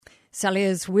Sally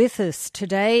is with us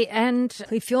today, and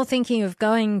if you're thinking of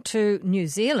going to New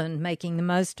Zealand, making the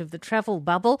most of the travel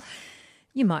bubble,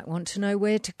 you might want to know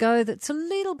where to go that's a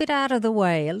little bit out of the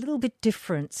way, a little bit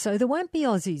different, so there won't be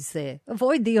Aussies there.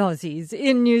 Avoid the Aussies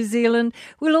in New Zealand.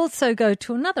 We'll also go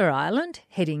to another island,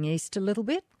 heading east a little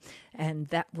bit, and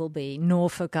that will be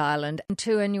Norfolk Island. And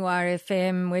to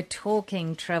NURFM, we're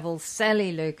talking travel.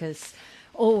 Sally Lucas,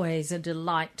 always a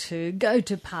delight to go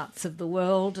to parts of the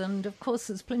world, and of course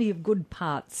there's plenty of good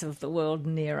parts of the world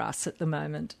near us at the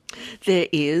moment. There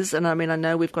is, and I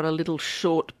know we've got a little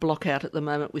short block out at the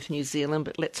moment with New Zealand,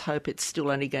 but let's hope it's still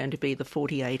only going to be the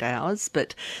 48 hours.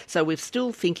 But so we're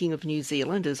still thinking of New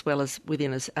Zealand as well as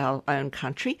within our own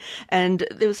country. And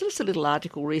there was just a little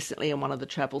article recently in one of the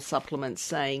travel supplements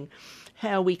saying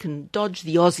how we can dodge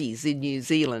the Aussies in New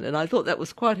Zealand. And I thought that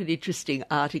was quite an interesting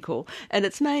article. And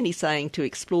it's mainly saying to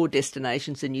explore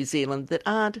destinations in New Zealand that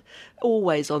aren't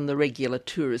always on the regular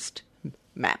tourist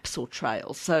maps or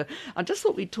trails. So I just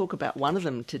thought we'd talk about one of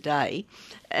them today,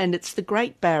 and it's the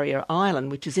Great Barrier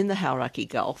Island, which is in the Hauraki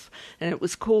Gulf, and it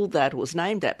was called that, it was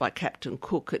named that by Captain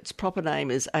Cook. Its proper name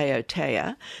is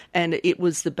Aotea, and it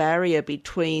was the barrier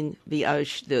between the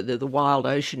ocean, the wild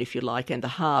ocean, if you like, and the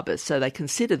harbour. So they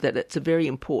consider that it's a very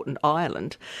important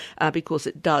island because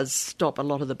it does stop a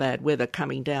lot of the bad weather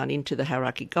coming down into the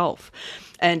Hauraki Gulf.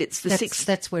 And it's the sixth.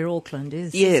 That's where Auckland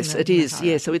is. Yes, it is.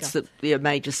 Yeah, so it's the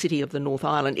major city of the North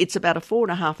Island. It's about a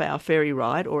 4.5-hour ferry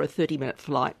ride or a 30-minute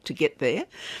flight to get there.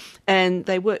 And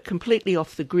they work completely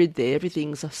off the grid there.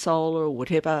 Everything's a solar or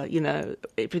whatever,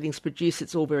 everything's produced.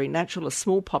 It's all very natural. A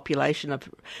small population of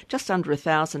just under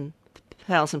 1,000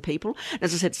 people.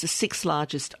 As I said, it's the sixth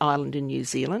largest island in New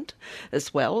Zealand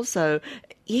as well. So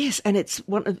yes, and it's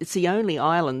the only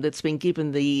island that's been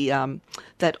given the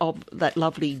that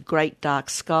lovely Great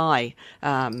Dark Sky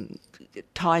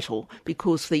title,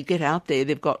 because they get out there,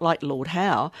 they've got, like Lord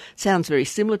Howe, sounds very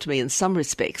similar to me in some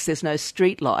respects. There's no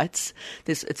street lights,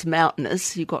 it's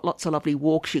mountainous, you've got lots of lovely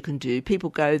walks you can do. People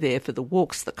go there for the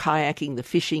walks, the kayaking, the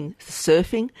fishing, the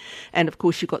surfing, and of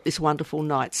course you've got this wonderful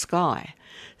night sky.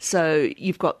 So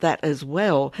you've got that as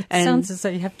well. It sounds as though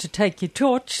you have to take your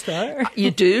torch, though. You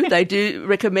do. They do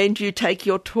recommend you take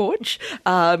your torch.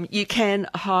 You can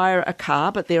hire a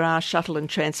car, but there are shuttle and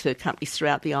transfer companies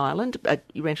throughout the island.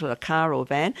 You rent a car or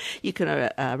van. You can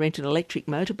rent an electric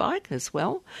motorbike as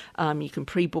well. You can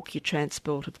pre-book your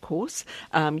transport, of course.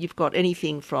 You've got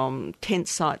anything from tent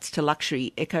sites to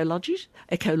luxury eco lodges.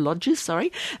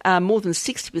 More than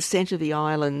 60% of the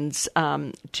island's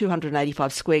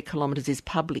 285 square kilometres is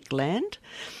public land.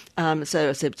 So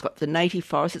it's got the native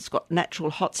forest, it's got natural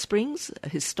hot springs, a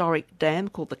historic dam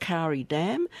called the Kauri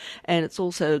Dam, and it's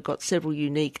also got several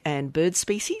unique and bird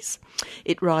species.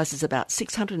 It rises about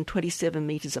 627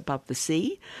 metres above the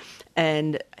sea.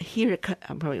 And here,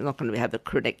 I'm probably not going to have the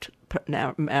correct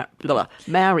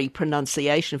Maori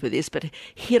pronunciation for this, but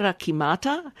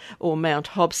Hirakimata, or Mount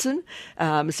Hobson,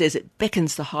 says it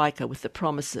beckons the hiker with the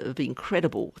promise of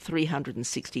incredible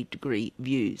 360-degree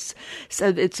views. So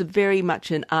it's very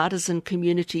much an artisan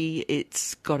community.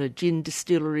 It's got a gin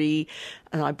distillery,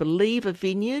 and I believe a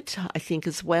vineyard, I think,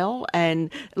 as well, and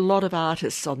a lot of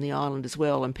artists on the island as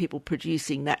well, and people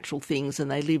producing natural things, and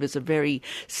they live as a very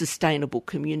sustainable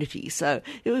community. So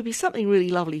it would be something really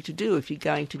lovely to do if you're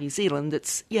going to New Zealand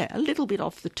that's, a little bit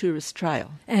off the tourist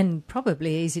trail. And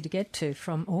probably easy to get to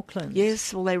from Auckland.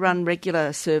 Yes, well, they run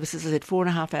regular services, as I said,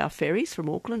 4.5-hour ferries from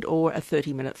Auckland or a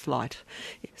 30-minute flight.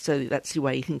 So that's the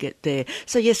way you can get there.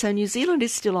 So New Zealand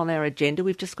is still on our agenda.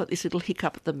 We've just got this little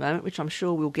hiccup at the moment, which I'm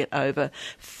sure we'll get over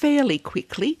fairly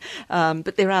quickly.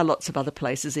 But there are lots of other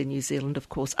places in New Zealand, of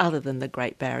course, other than the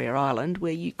Great Barrier Island,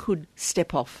 where you could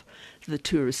step off the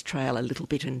tourist trail a little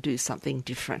bit and do something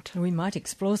different. We might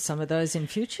explore some of those in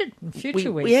future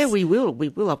weeks. Yeah, we will.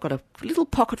 I've got a little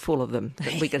pocket full of them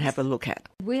that we can have a look at.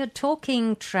 We are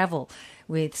talking travel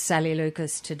with Sally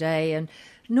Lucas today, and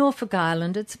Norfolk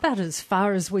Island, it's about as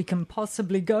far as we can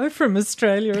possibly go from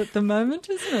Australia at the moment,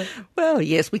 isn't it? Well,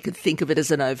 yes, we could think of it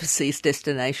as an overseas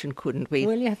destination, couldn't we?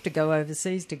 Well, you have to go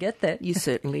overseas to get there. You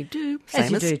certainly do. As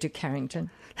you do to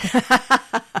Carrington.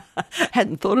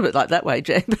 Hadn't thought of it like that way,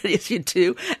 Jane, but yes, you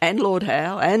do. And Lord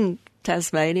Howe and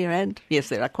Tasmania, and yes,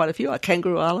 there are quite a few.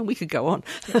 Kangaroo Island, we could go on.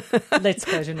 Let's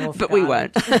go to Norfolk But we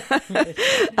won't.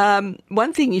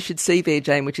 One thing you should see there,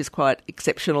 Jane, which is quite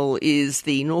exceptional, is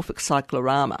the Norfolk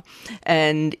Cyclorama.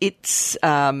 And it's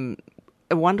a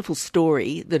wonderful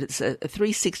story that it's a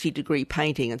 360-degree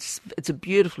painting. It's a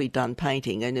beautifully done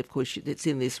painting, and of course it's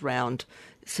in this round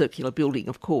circular building,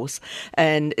 of course,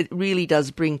 and it really does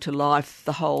bring to life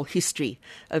the whole history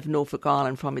of Norfolk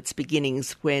Island from its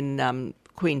beginnings when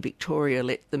Queen Victoria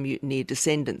let the mutineer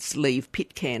descendants leave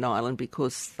Pitcairn Island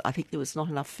because I think there was not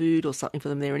enough food or something for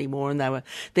them there anymore, and they were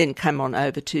then come on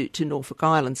over to Norfolk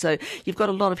Island. So you've got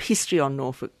a lot of history on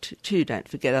Norfolk too, don't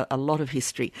forget, a lot of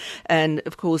history. And,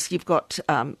 of course, you've got...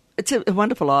 it's a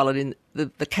wonderful island in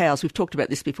the cows. We've talked about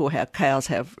this before, how cows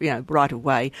have, right of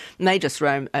way, and they just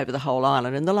roam over the whole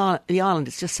island. And the island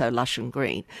is just so lush and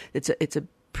green. It's a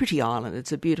pretty island.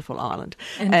 It's a beautiful island.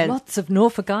 And lots of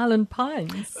Norfolk Island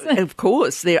pines. Of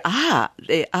course, there are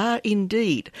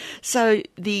indeed. So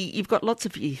you've got lots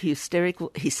of historical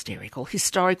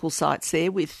sites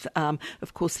there with,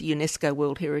 of course, the UNESCO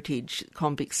World Heritage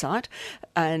Convict Site.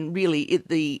 And really,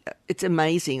 it's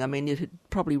amazing. I mean, it'd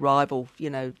probably rival,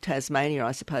 Tasmania,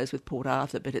 I suppose, with Port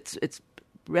Arthur, but it's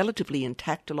relatively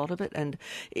intact, a lot of it, and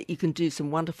you can do some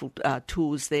wonderful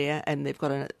tours there. And they've got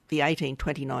the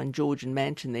 1829 Georgian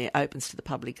mansion there, opens to the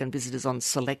public and visitors on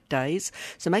select days.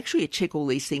 So make sure you check all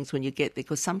these things when you get there,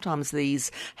 because sometimes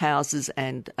these houses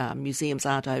and museums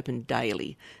aren't open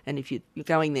daily. And if you're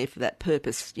going there for that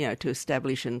purpose, to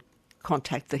establish and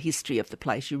contact the history of the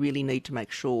place, you really need to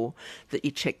make sure that you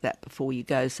check that before you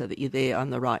go so that you're there on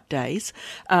the right days.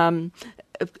 And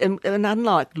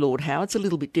unlike Lord Howe, it's a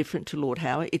little bit different to Lord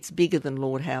Howe. It's bigger than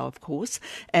Lord Howe, of course,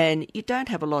 and you don't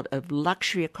have a lot of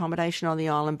luxury accommodation on the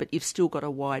island, but you've still got a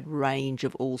wide range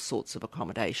of all sorts of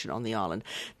accommodation on the island.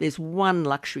 There's one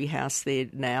luxury house there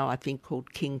now, I think,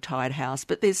 called King Tide House,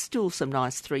 but there's still some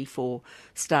nice 3-4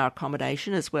 star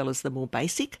accommodation as well as the more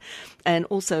basic. And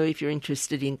also, if you're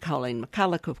interested in Colleen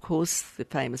McCulloch, of course, the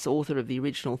famous author of the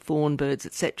original Thornbirds,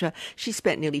 etc., she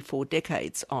spent nearly 4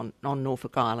 decades on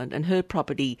Norfolk Island, and her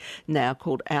property now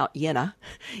called Out Yenna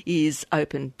is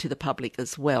open to the public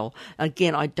as well.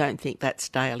 Again, I don't think that's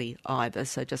daily either,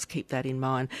 so just keep that in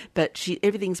mind. But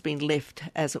everything's been left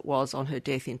as it was on her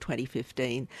death in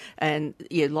 2015, and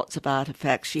lots of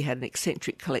artefacts. She had an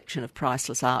eccentric collection of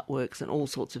priceless artworks and all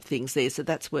sorts of things there, so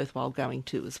that's worthwhile going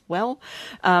to as well.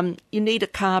 You need a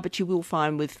car, but you will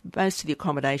find with most of the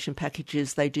accommodation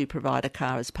packages, they do provide a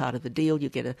car as part of the deal. You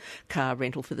get a car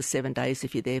rental for the 7 days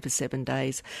if you're there for 7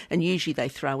 days, and usually they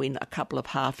throw in a couple of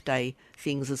half-day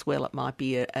things as well. It might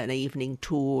be an evening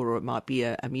tour, or it might be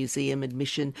a museum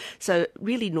admission. So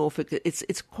really, Norfolk,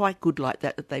 it's quite good like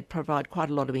that they provide quite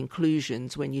a lot of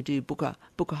inclusions when you do book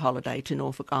a holiday to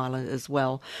Norfolk Island as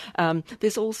well.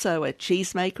 There's also a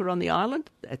cheesemaker on the island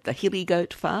at the Hilly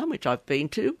Goat Farm, which I've been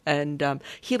to, and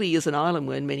Hilly is an island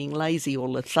word meaning lazy or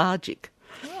lethargic.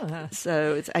 Oh.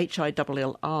 So it's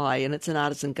Hilli, and it's an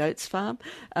artisan goats farm,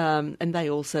 and they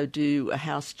also do a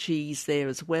house cheese there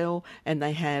as well, and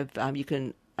they have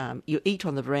you eat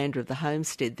on the veranda of the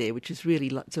homestead there, which is really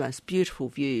the most beautiful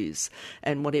views,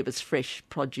 and whatever's fresh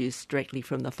produce directly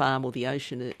from the farm or the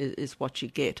ocean is what you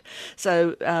get.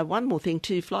 So one more thing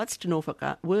too, flights to Norfolk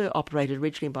were operated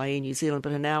originally by Air New Zealand,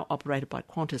 but are now operated by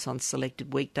Qantas on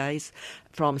selected weekdays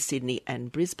from Sydney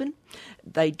and Brisbane.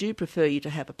 They do prefer you to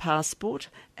have a passport,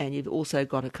 and you've also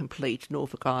got to complete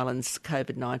Norfolk Island's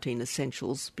COVID-19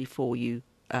 essentials before you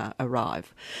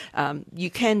arrive. You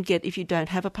can get, if you don't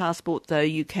have a passport though,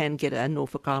 you can get a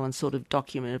Norfolk Island sort of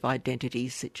document of identity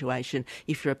situation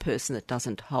if you're a person that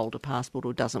doesn't hold a passport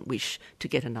or doesn't wish to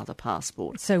get another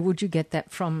passport. So would you get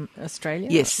that from Australia?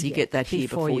 Yes, you get that here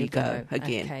before you go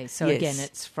again. Okay, so yes. Again,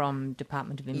 it's from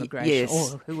Department of Immigration yes.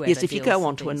 or whoever. Yes, if you go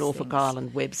onto a these Norfolk things.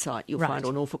 Island website, you'll find,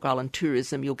 or Norfolk Island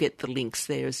Tourism, you'll get the links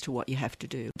there as to what you have to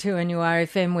do.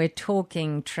 2NURFM, we're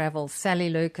talking travel. Sally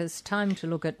Lucas, time to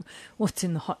look at what's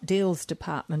in the hot deals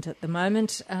department at the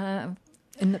moment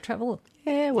in the travel.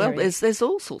 Yeah, well, there's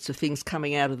all sorts of things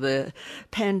coming out of the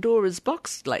Pandora's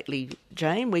box lately,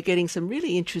 Jane. We're getting some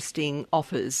really interesting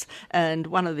offers, and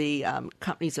one of the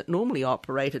companies that normally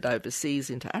operated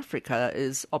overseas into Africa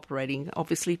is operating,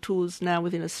 obviously, tours now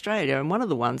within Australia. And one of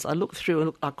the ones I looked through,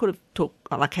 and I could have talked,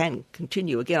 and I can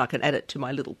continue again, I can add it to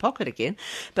my little pocket again,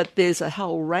 but there's a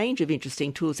whole range of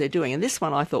interesting tours they're doing. And this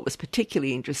one I thought was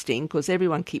particularly interesting because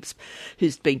everyone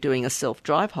who's been doing a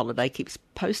self-drive holiday keeps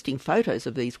posting photos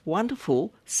of these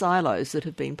wonderful silos that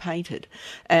have been painted,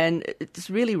 and it's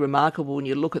really remarkable when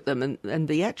you look at them and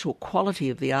the actual quality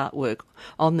of the artwork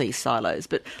on these silos.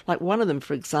 But like one of them,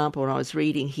 for example, and I was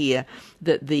reading here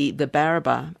that the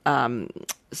Barraba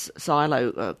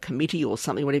silo committee or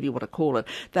something, whatever you want to call it,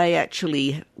 they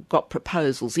actually got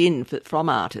proposals in from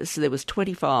artists. So there was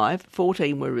 25,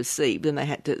 14 were received, and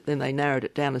then they narrowed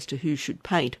it down as to who should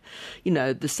paint.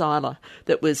 The silo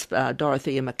that was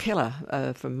Dorothea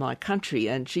McKellar from my country,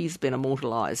 and she's been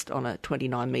immortalised on a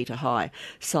 29-metre high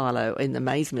silo in the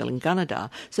maize mill in Gunnedah.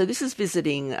 So this is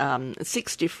visiting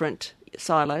 6 different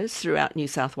silos throughout New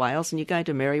South Wales, and you're going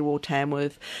to Merriwa,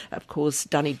 Tamworth, of course,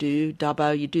 Dunedoo,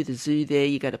 Dubbo. You do the zoo there.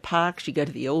 You go to parks. You go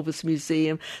to the Elvis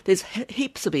Museum. There's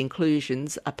heaps of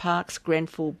inclusions. Parks,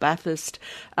 Grenfell, Bathurst.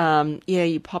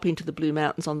 You pop into the Blue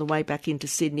Mountains on the way back into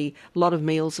Sydney. A lot of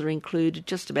meals are included.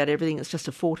 Just about everything. It's just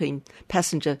a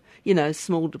 14-passenger,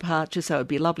 small departure, so it'd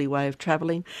be a lovely way of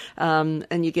travelling. And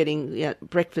you're getting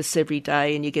breakfasts every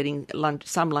day, and you're getting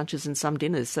some lunches and some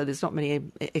dinners. So there's not many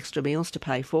extra meals to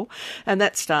pay for, and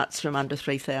that starts from under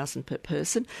 $3,000 per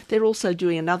person. They're also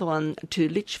doing another one to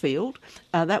Litchfield.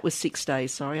 That was 6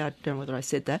 days. Sorry, I don't know whether I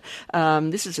said that.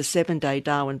 This is a 7-day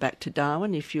Darwin back to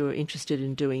Darwin, if you're interested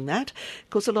in doing that. Of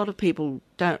course, a lot of people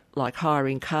don't like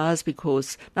hiring cars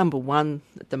because, number one,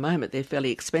 at the moment they're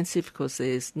fairly expensive because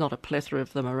there's not a plethora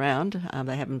of them around.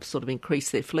 They haven't sort of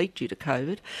increased their fleet due to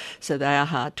COVID, so they are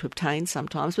hard to obtain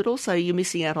sometimes. But also you're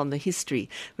missing out on the history,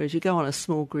 whereas you go on a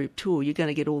small group tour, you're going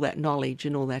to get all that knowledge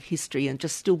and all that history and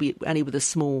just still be only with a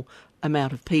small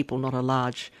amount of people, not a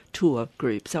large tour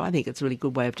group. So I think it's a really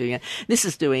good way of doing it. This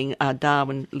is doing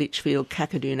Darwin, Litchfield,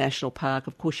 Kakadu National Park.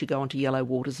 Of course, you go onto Yellow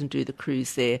Waters and do the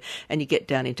cruise there, and you get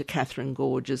down into Catherine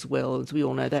Gorge as well. As we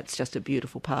all know, that's just a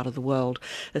beautiful part of the world.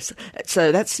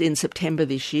 So that's in September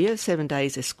this year, 7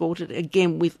 days escorted,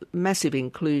 again with massive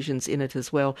inclusions in it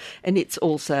as well. And it's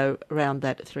also around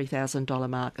that $3,000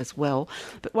 mark as well.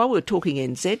 But while we're talking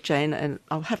NZ, Jane, and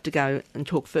I'll have to go and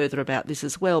talk further about this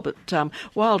as well, but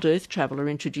Wild Earth Travel are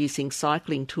introducing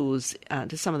cycling tours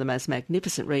to some of the most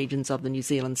magnificent regions of the New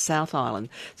Zealand South Island.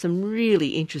 Some really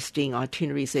interesting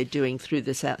itineraries they're doing through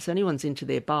the south. So anyone's into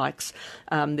their bikes,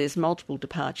 there's multiple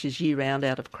departures year-round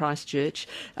out of Christchurch,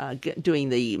 doing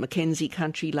the Mackenzie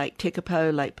Country, Lake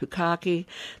Tekapo, Lake Pukaki,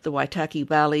 the Waitaki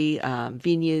Valley,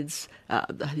 vineyards,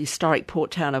 the historic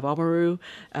port town of Oamaru.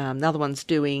 Another one's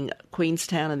doing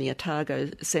Queenstown and the Otago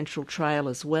Central Trail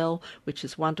as well, which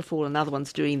is wonderful. Another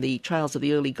one's doing the trails of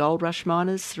the early gold rush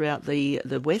miners throughout the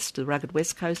west, the rugged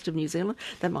west coast of New Zealand.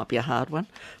 That might be a hard one,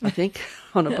 I think,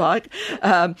 on a bike.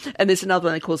 And there's another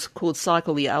one, of course, called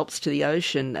Cycle the Alps to the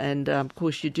Ocean. And, of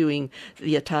course, you're doing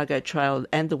the Otago Trail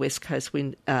and the West Coast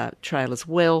Wind Trail as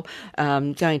well,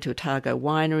 going to Otago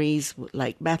wineries,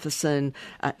 Lake Matheson,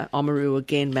 Oamaru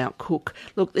again, Mount Cook.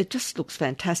 Look, it just looks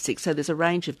fantastic. So there's a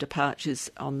range of departures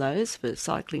on those for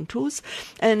cycling tours.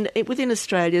 And within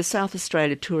Australia, South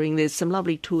Australia touring, there's some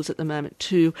lovely tours at the moment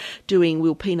too, doing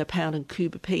Wilpena Pound and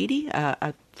Coober Pedy,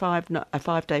 a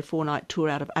 5-day, 4-night tour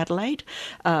out of Adelaide,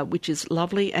 which is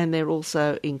lovely. And they're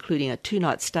also including a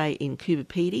 2-night stay in Coober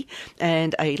Pedy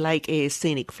and a Lake Eyre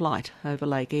scenic flight over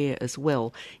Lake Eyre as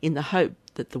well, in the hope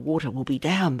that the water will be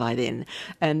down by then.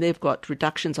 And they've got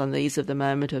reductions on these at the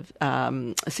moment of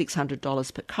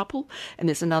 $600 per couple. And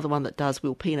there's another one that does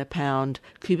Wilpena Pound,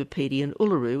 Coober Pedy and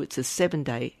Uluru. It's a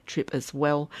 7-day trip as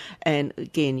well. And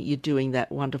again, you're doing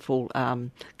that wonderful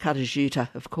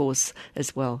Katajuta, of course,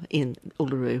 as well in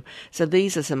Uluru. So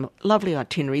these are some lovely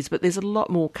itineraries, but there's a lot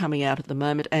more coming out at the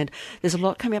moment. And there's a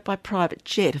lot coming out by private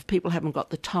jet. If people haven't got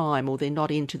the time or they're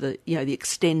not into the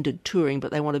extended touring,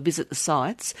 but they want to visit the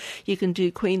sites, you can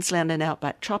do Queensland and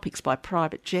Outback Tropics by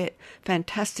private jet.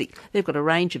 Fantastic. They've got a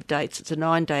range of dates. It's a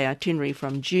 9-day itinerary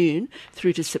from June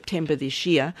through to September this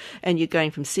year, and you're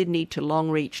going from Sydney to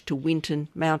Longreach to Winton,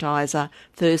 Mount Isa,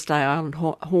 Thursday Island,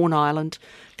 Horn Island,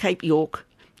 Cape York,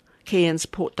 Cairns,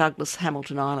 Port Douglas,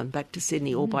 Hamilton Island, back to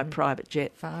Sydney, all by private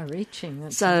jet. Far-reaching.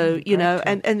 So,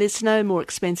 and it's no more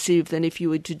expensive than if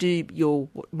you were to do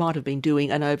what might have been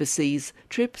doing an overseas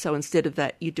trip. So instead of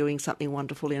that, you're doing something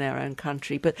wonderful in our own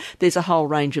country. But there's a whole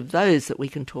range of those that we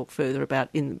can talk further about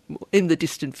in the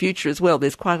distant future as well.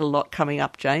 There's quite a lot coming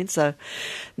up, Jane. So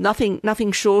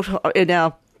nothing short in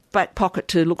our back pocket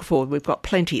to look for. We've got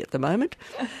plenty at the moment.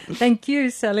 Thank you,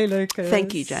 Sally Lucas.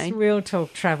 Thank you, Jane. We'll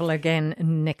talk travel again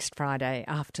next Friday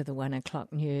after the 1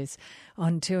 o'clock news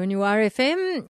on 2NURFM.